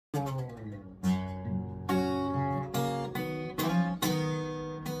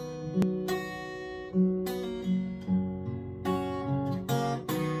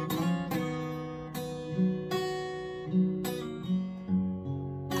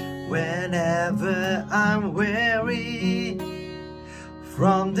whenever I'm weary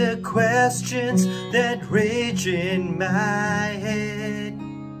from the questions that rage in my head.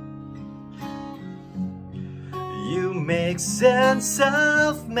 You make sense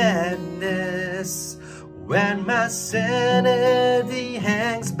of madness when my sanity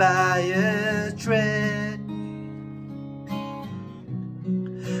hangs by a thread.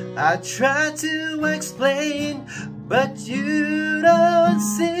 I try to explain, but you don't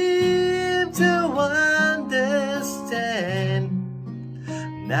seem to understand.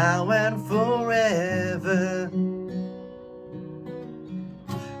 Now and forever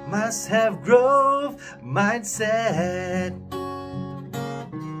must have growth mindset.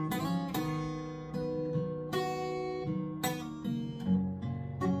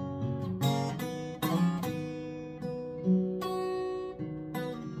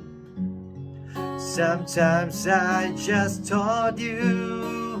 Sometimes I just told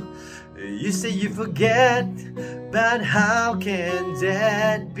you, you say you forget, but how can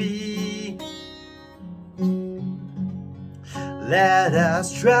that be? Let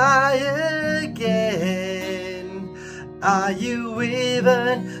us try again. Are you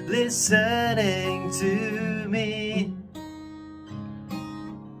even listening to me?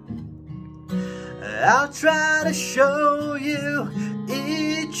 I'll try to show you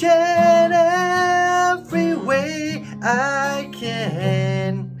each and every way I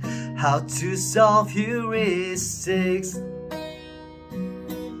can how to solve heuristics.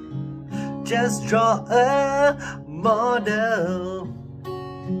 Just draw a model.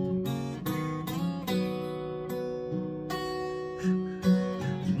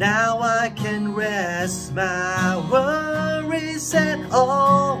 Now I can rest my worries and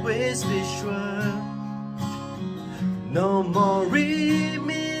always be sure. No more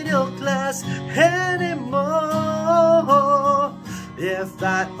remedial class anymore. If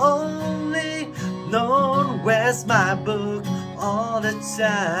I only known where's my book all the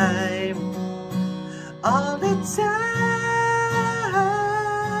time, all the time.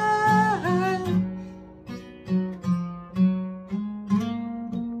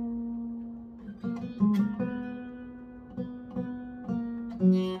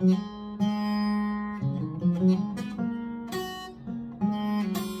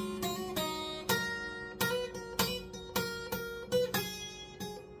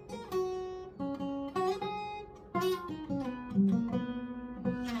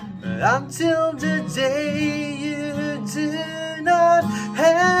 Until the day you do not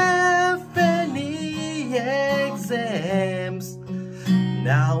have any exams,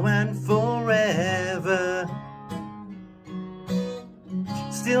 now and forever,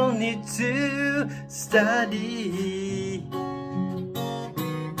 still need to study.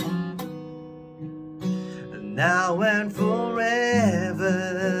 Now and forever,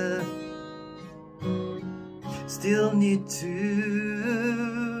 still need to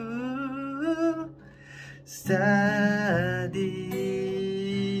study.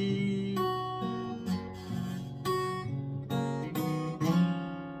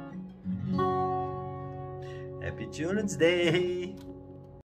 Happy Children's Day!